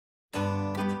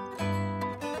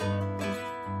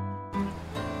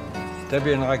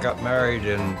Debbie and I got married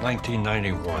in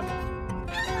 1991.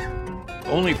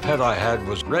 Only pet I had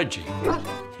was Reggie.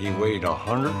 He weighed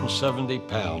 170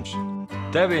 pounds.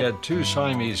 Debbie had 2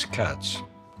 Siamese cats,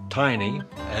 Tiny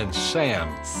and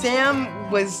Sam. Sam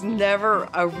was never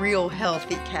a real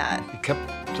healthy cat. He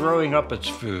kept throwing up its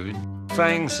food,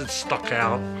 fangs that stuck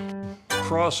out,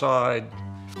 cross-eyed.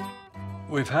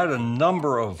 We've had a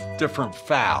number of different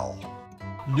fowl,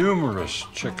 numerous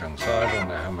chickens. I don't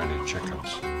know how many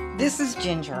chickens. This is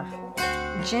Ginger.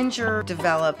 Ginger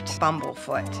developed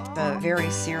bumblefoot, a very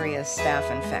serious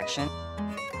staph infection.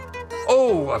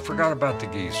 Oh, I forgot about the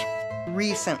geese.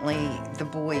 Recently, the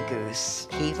boy goose,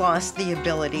 he lost the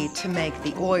ability to make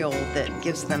the oil that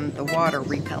gives them the water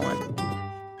repellent.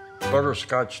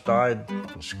 Butterscotch died,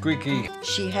 and Squeaky.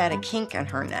 She had a kink in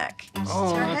her neck.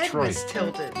 Oh, her that's head right. was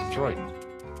tilted. That's right.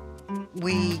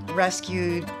 We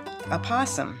rescued a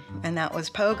possum, and that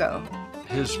was Pogo.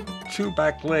 His 2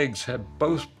 back legs had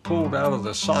both pulled out of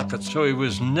the sockets, so he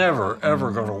was never, ever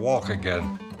going to walk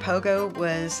again. Pogo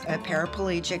was a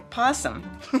paraplegic possum.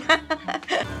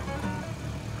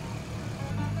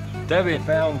 Debbie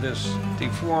found this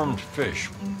deformed fish,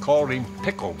 called him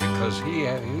Pickle, because he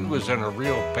was in a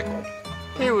real pickle.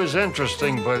 He was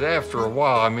interesting, but after a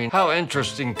while, I mean, how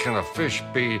interesting can a fish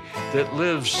be that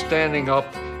lives standing up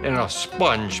in a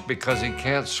sponge because he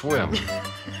can't swim?